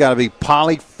 So he's got to be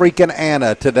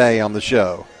Polly-freaking-Anna today on the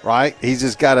show, right? He's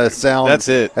just got to sound That's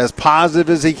it. as positive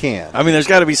as he can. There's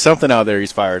got to be something out there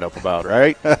he's fired up about,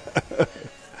 right?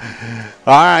 All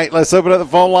right, let's open up the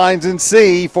phone lines and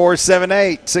see.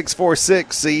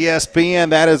 478-646-ESPN.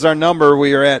 That is our number.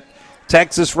 We are at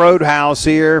Texas Roadhouse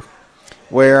here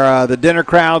where the dinner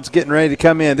crowd's getting ready to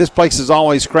come in. This place is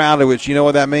always crowded, which you know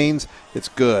what that means? It's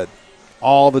good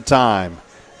all the time.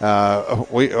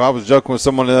 I was joking with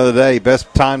someone the other day,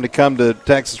 best time to come to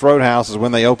Texas Roadhouse is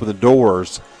when they open the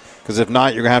doors, because if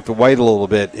not, you're going to have to wait a little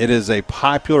bit. It is a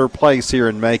popular place here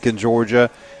in Macon,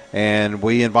 Georgia, and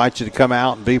we invite you to come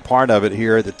out and be part of it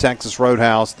here at the Texas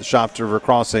Roadhouse, the Shops River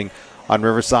Crossing on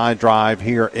Riverside Drive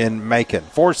here in Macon.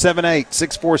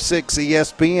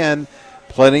 478-646-ESPN.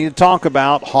 Plenty to talk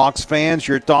about. Hawks fans,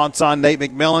 your thoughts on Nate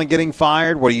McMillan getting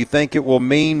fired? What do you think it will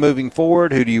mean moving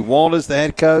forward? Who do you want as the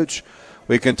head coach?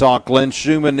 We can talk Glenn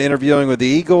Schumann interviewing with the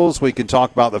Eagles. We can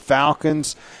talk about the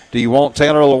Falcons. Do you want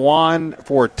Taylor Lewan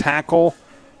for a tackle?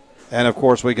 And, of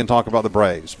course, we can talk about the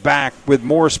Braves. Back with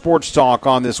more sports talk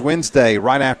on this Wednesday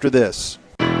right after this.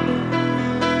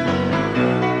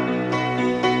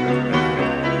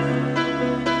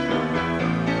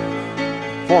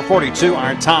 4:42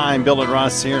 our time. Bill and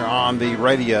Russ here on the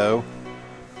radio.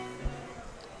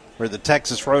 We're at the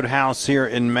Texas Roadhouse here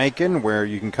in Macon, where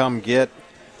you can come get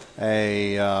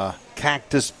a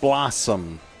cactus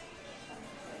blossom.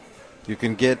 You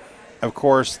can get, of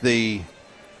course, the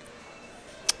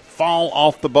fall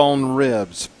off the bone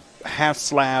ribs, half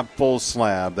slab, full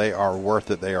slab, they are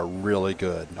worth it. They are really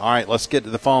good. All right, let's get to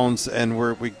the phones, and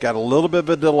we've got a little bit of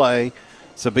a delay,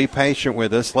 so be patient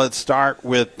with us. Let's start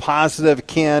with Positive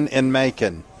Ken in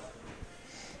Macon.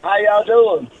 How y'all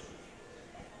doing?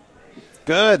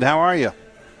 Good. How are you?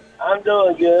 I'm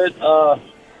doing good. I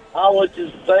was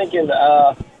just thinking,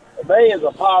 to me, it's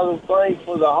a positive thing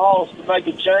for the Hawks to make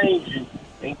a change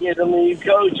and get a new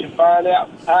coach and find out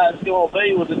how it's going to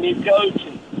be with the new coach.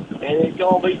 And it's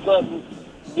going to be something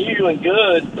new and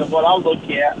good. That's what I look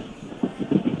at.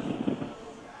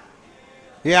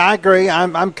 Yeah, I agree.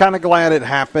 I'm kind of glad it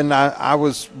happened. I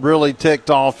was really ticked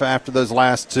off after those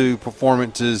last two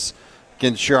performances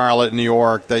against Charlotte and New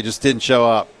York. They just didn't show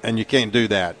up, and you can't do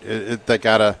that. They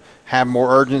got to have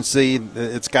more urgency.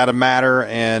 It's got to matter,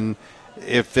 and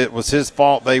if it was his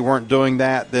fault they weren't doing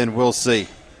that, then we'll see.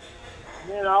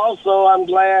 And also, I'm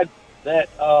glad that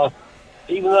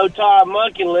even though Todd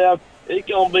Monken left, it's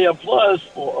going to be a plus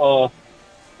for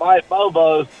Mike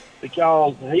Bobo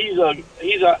because he's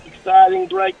a exciting,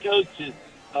 great coach.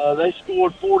 They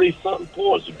scored 40-something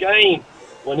points a game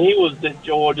when he was at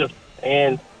Georgia,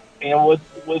 and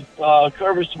with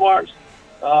Kirby Smart's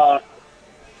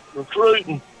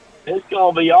recruiting, it's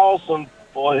going to be awesome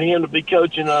for him to be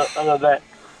coaching under that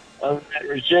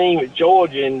regime at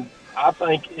Georgia, and I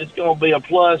think it's going to be a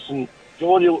plus. And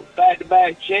Georgia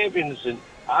back-to-back champions, and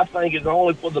I think it's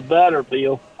only for the better,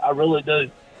 Bill. I really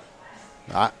do.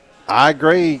 I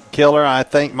agree, Killer. I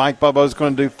think Mike Bobo's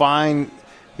going to do fine.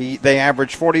 They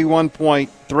averaged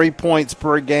 41.3 points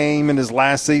per game in his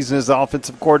last season as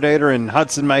offensive coordinator, and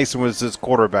Hudson Mason was his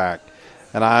quarterback.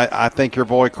 And I think your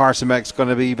boy Carson Beck's going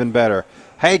to be even better.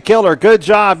 Hey, Killer, good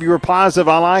job. You were positive.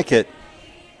 I like it.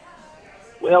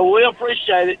 Well, we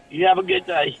appreciate it. You have a good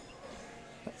day.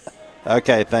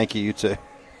 Okay, thank you. You too.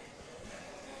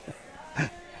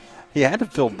 He had to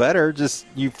feel better, just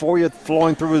euphoria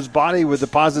flowing through his body with the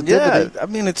positivity. Yeah, I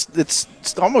mean,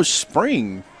 it's almost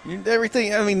spring.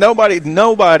 Everything. I mean,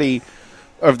 nobody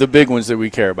of the big ones that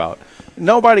we care about,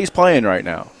 nobody's playing right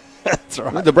now. That's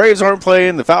right. The Braves aren't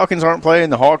playing. The Falcons aren't playing.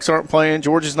 The Hawks aren't playing.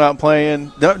 Georgia's not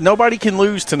playing. Nobody can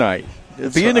lose tonight.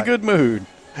 Be in a good mood.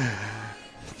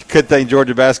 Good thing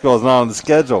Georgia basketball is not on the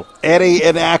schedule. Eddie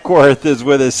in Ackworth is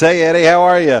with us. Hey, Eddie, how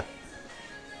are you?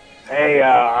 Hey,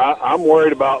 I'm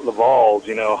worried about the Vols.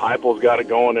 You know, Heupel's got it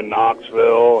going in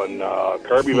Knoxville, and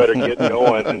Kirby better get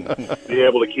going and be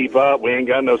able to keep up. We ain't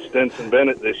got no Stinson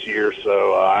Bennett this year,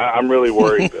 so I'm really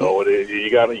worried, Bill. You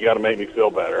got to make me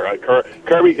feel better.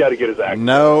 Kirby's got to get his act.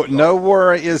 No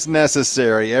worry is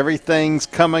necessary. Everything's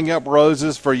coming up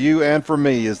roses for you and for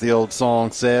me, as the old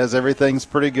song says. Everything's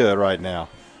pretty good right now.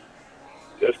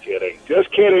 Just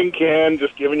kidding, Ken.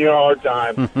 Just giving you a hard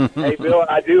time. Hey, Bill,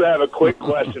 I do have a quick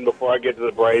question before I get to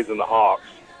the Braves and the Hawks.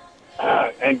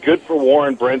 And good for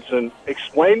Warren Brinson.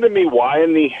 Explain to me why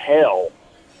in the hell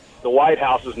the White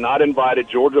House has not invited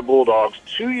Georgia Bulldogs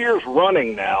 2 years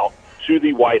running now to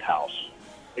the White House.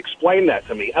 Explain that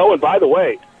to me. Oh, and by the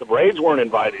way, the Braves weren't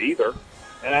invited either.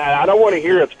 And I don't want to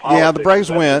hear it's politics. Yeah, the Braves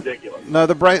That's went. ridiculous. No,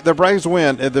 the Braves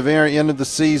went at the very end of the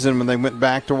season when they went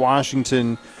back to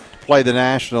Washington play the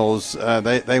Nationals.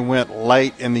 They went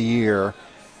late in the year.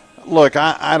 Look,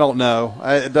 I don't know.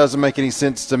 It doesn't make any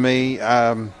sense to me.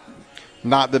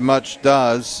 Not that much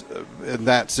does in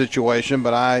that situation,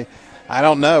 but I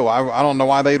don't know. I don't know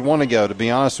why they'd want to go, to be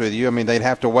honest with you. I mean, they'd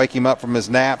have to wake him up from his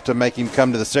nap to make him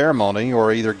come to the ceremony,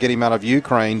 or either get him out of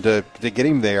Ukraine to get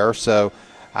him there. So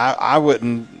I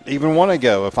wouldn't even want to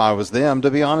go if I was them, to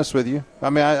be honest with you.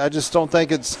 I mean, I just don't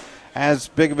think it's as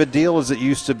big of a deal as it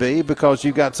used to be, because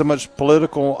you've got so much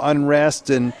political unrest,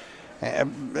 and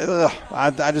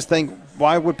I just think,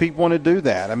 why would people want to do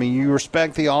that? I mean, you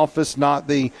respect the office, not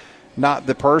the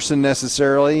person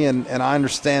necessarily, and I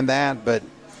understand that, but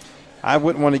I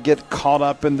wouldn't want to get caught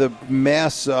up in the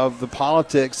mess of the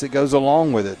politics that goes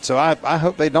along with it. So I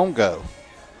hope they don't go.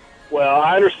 Well,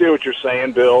 I understand what you're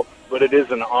saying, Bill, but it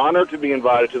is an honor to be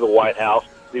invited to the White House.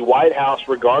 The White House,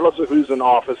 regardless of who's in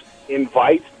office,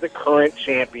 invites the current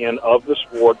champion of the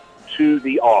sport to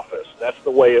the office. That's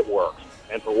the way it works.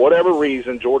 And for whatever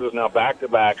reason, Georgia's now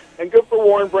back-to-back. And good for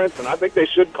Warren Brinson. I think they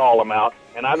should call him out.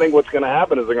 And I think what's going to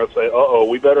happen is they're going to say,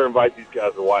 we better invite these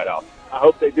guys to the White House. I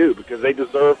hope they do, because they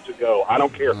deserve to go. I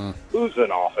don't care who's in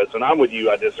office. And I'm with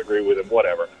you. I disagree with him.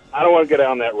 Whatever. I don't want to get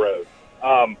down that road.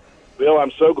 Bill,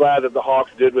 I'm so glad that the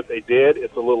Hawks did what they did.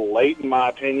 It's a little late, in my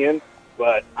opinion.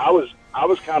 But I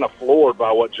was kind of floored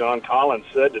by what John Collins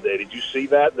said today. Did you see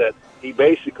that? That he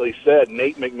basically said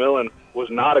Nate McMillan was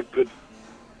not a good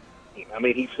team. I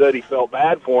mean, he said he felt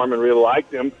bad for him and really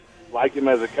liked him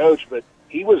as a coach, but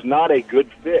he was not a good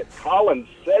fit. Collins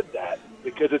said that.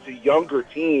 because it's a younger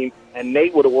team, and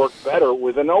Nate would have worked better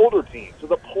with an older team. So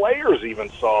the players even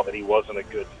saw that he wasn't a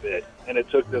good fit, and it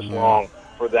took this long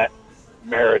for that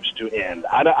marriage to end.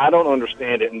 I don't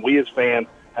understand it, and we as fans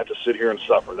have to sit here and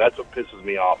suffer. That's what pisses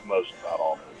me off most about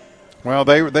all this. Well,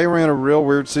 they were in a real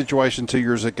weird situation 2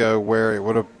 years ago where it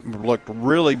would have looked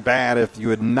really bad if you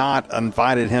had not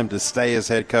invited him to stay as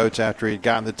head coach after he'd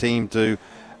gotten the team to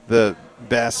the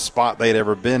best spot they'd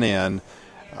ever been in.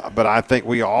 But I think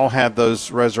we all had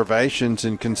those reservations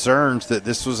and concerns that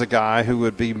this was a guy who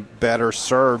would be better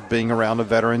served being around a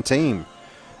veteran team.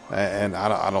 And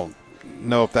I don't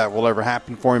know if that will ever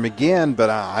happen for him again,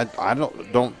 but I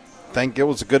don't think it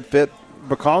was a good fit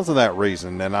because of that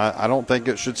reason, and I don't think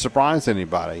it should surprise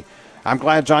anybody. I'm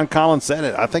glad John Collins said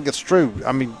it. I think it's true.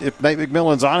 I mean, if Nate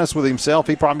McMillan's honest with himself,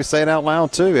 he'd probably say it out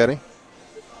loud too, Eddie.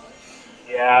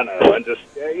 Yeah, I know. And just,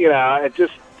 it's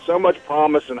just so much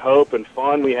promise and hope and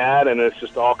fun we had, and it's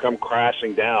just all come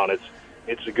crashing down.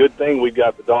 It's a good thing we've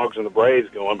got the Dogs and the Braves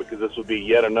going, because this would be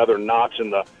yet another notch in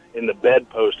the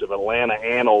bedpost of Atlanta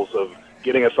annals of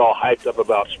getting us all hyped up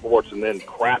about sports and then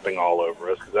crapping all over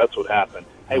us, because that's what happened.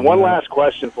 Hey, one last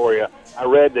question for you. I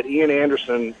read that Ian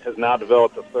Anderson has now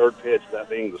developed a third pitch, that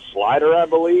being the slider, I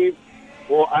believe.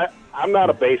 Well, I'm not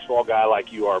a baseball guy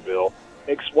like you are, Bill.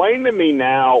 Explain to me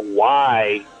now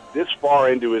why this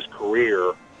far into his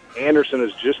career, Anderson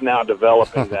is just now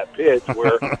developing that pitch,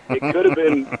 where it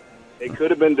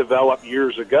could have been developed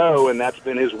years ago, and that's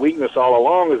been his weakness all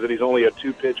along, is that he's only a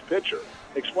two-pitch pitcher.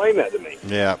 Explain that to me.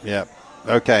 Yeah.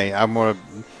 Okay,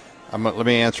 let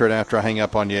me answer it after I hang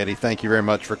up on you, Eddie. Thank you very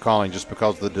much for calling. Just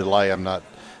because of the delay, I'm not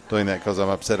doing that because I'm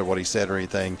upset at what he said or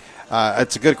anything.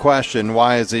 It's a good question.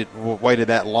 Why has it waited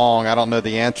that long? I don't know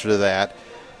the answer to that.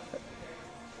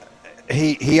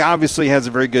 He obviously has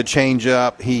a very good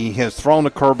changeup. He has thrown a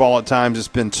curveball at times. It's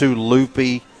been too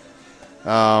loopy.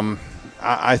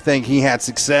 I think he had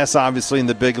success, obviously, in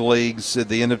the big leagues at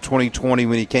the end of 2020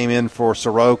 when he came in for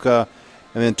Soroka,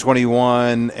 and then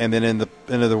 21, and then into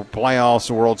the playoffs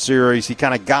and World Series. He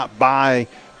kind of got by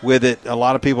with it. A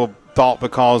lot of people thought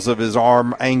because of his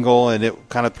arm angle, and it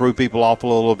kind of threw people off a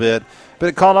little bit. But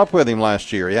it caught up with him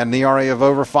last year. He had an ERA of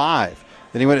over 5.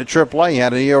 Then he went to AAA. He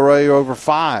had an ERA over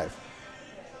 5.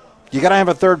 You got to have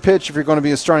a third pitch if you're going to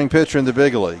be a starting pitcher in the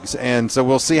big leagues. And so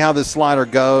we'll see how this slider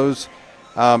goes.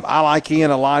 I like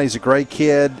Ian a lot. He's a great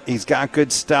kid. He's got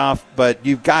good stuff, but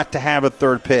you've got to have a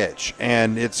third pitch.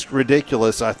 And it's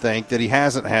ridiculous, I think, that he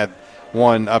hasn't had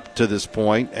one up to this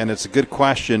point. And it's a good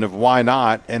question of why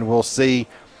not. And we'll see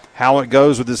how it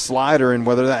goes with his slider and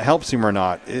whether that helps him or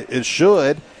not. It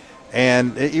should.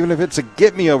 And even if it's a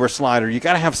get-me-over slider, you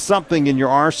got to have something in your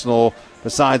arsenal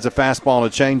besides a fastball and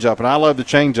a changeup. And I love the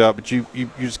changeup, but you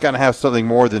just got to have something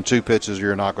more than two pitches, or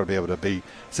you're not going to be able to be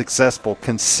successful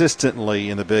consistently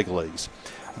in the big leagues.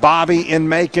 Bobby in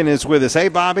Macon is with us. Hey,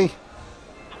 Bobby.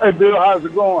 Hey, Bill, how's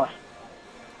it going?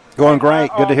 Going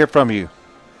great. Good to hear from you.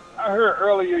 I heard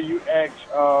earlier you asked,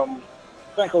 I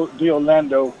think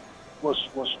D'Orlando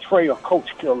was Trey a coach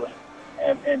killer,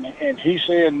 and he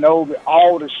said no, that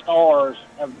all the stars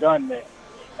have done that.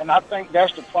 And I think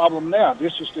that's the problem now.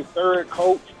 This is the third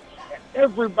coach, and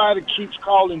everybody keeps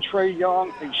calling Trey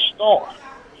Young a star.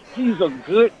 He's a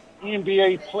good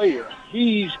NBA player.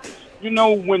 He's,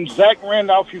 when Zach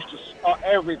Randolph used to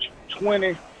average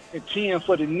 20 and 10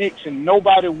 for the Knicks and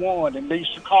nobody won, and they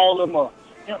used to call him a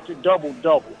empty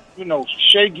double-double.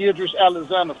 Shea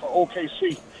Gilgeous-Alexander for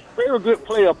OKC. Very good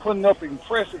player, putting up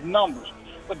impressive numbers,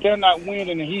 but they're not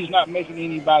winning, and he's not making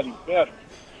anybody better.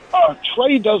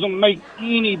 Trey doesn't make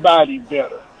anybody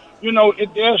better.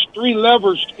 There's three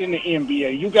levers in the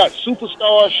NBA. You got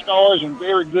superstars, stars, and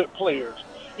very good players.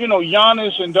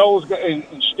 Giannis and those guys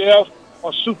and Steph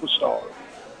are superstars.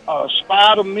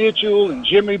 Spider Mitchell and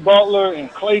Jimmy Butler and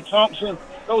Klay Thompson,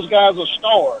 those guys are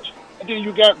stars. And then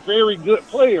you got very good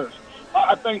players.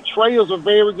 I think Trey is a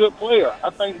very good player. I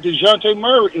think DeJounte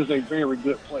Murray is a very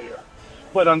good player.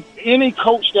 But any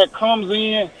coach that comes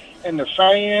in and the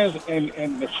fans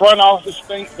and the front office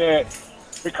think that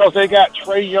because they got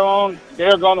Trey Young,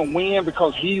 they're going to win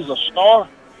because he's a star,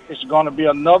 it's going to be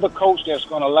another coach that's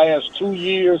going to last 2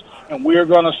 years, and we're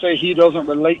going to say he doesn't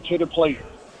relate to the players.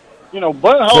 So,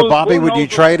 Bobby, would you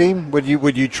trade him? Would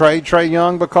you trade Trey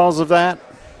Young because of that?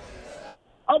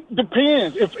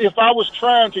 Depends. If I was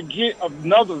trying to get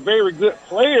another very good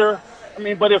player,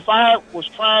 but if I was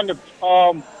trying to,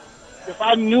 if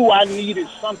I knew I needed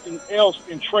something else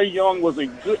and Trey Young was a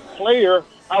good player,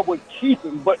 I would keep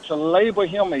him. But to label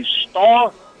him a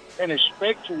star and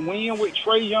expect to win with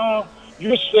Trey Young,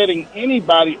 you're setting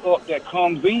anybody up that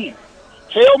comes in.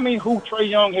 Tell me who Trey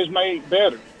Young has made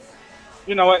better.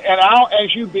 And I'll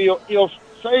ask you, Bill, if,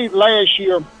 say, last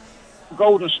year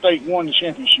Golden State won the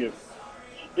championship,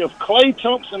 if Klay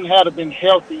Thompson had been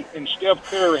healthy and Steph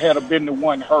Curry had been the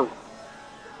one hurt,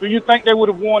 do you think they would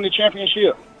have won the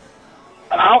championship?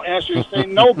 And I'll answer and say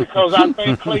no, because I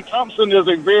think Klay Thompson is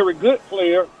a very good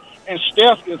player and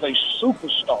Steph is a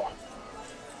superstar.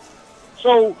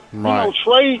 So,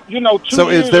 Trey, 2 So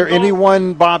years is there ago,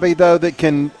 anyone, Bobby, though, that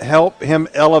can help him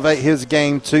elevate his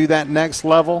game to that next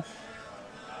level?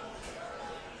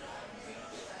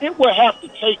 it would have to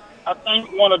take, I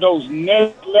think, one of those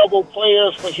next level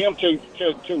players for him to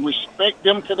respect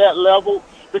them to that level.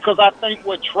 Because I think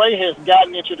what Trey has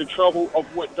gotten into the trouble of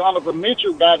what Donovan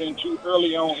Mitchell got into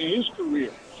early on in his career.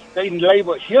 They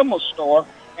labeled him a star,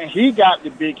 and he got the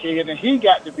big head, and he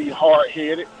got to be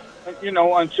hard-headed,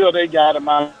 until they got him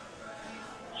out.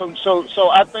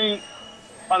 So I think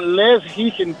unless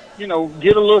he can,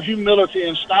 get a little humility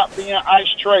and stop being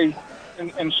Ice Trey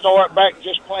and start back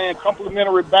just playing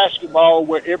complementary basketball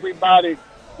where everybody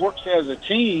works as a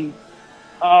team,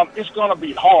 it's going to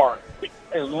be hard.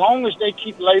 As long as they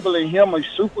keep labeling him a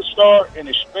superstar and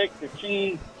expect the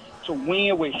team to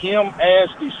win with him as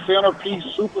the centerpiece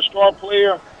superstar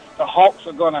player, the Hawks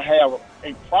are going to have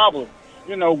a problem.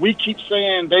 We keep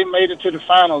saying they made it to the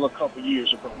final a couple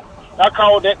years ago. I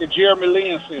call that the Jeremy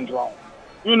Lin syndrome.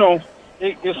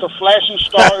 It's a flashing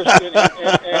star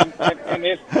and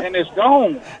it's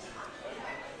gone.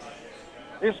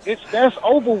 That's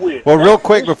over with. Well, real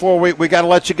quick before we got to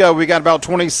let you go, we got about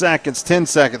 20 seconds, 10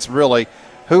 seconds really.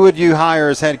 Who would you hire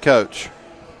as head coach?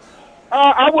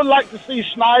 I would like to see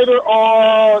Snyder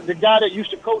or the guy that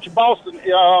used to coach Boston,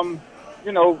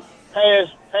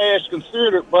 past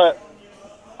considered, but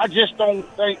I just don't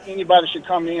think anybody should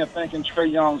come in thinking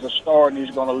Trae Young's a star and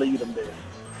he's going to lead them there.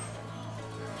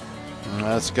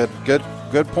 That's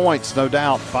good points, no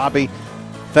doubt. Bobby,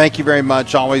 thank you very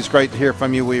much. Always great to hear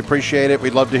from you. We appreciate it.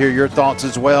 We'd love to hear your thoughts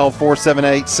as well.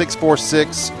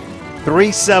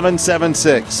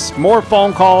 478-646-3776. More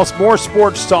phone calls, more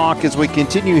sports talk as we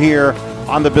continue here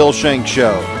on The Bill Shanks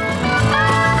Show.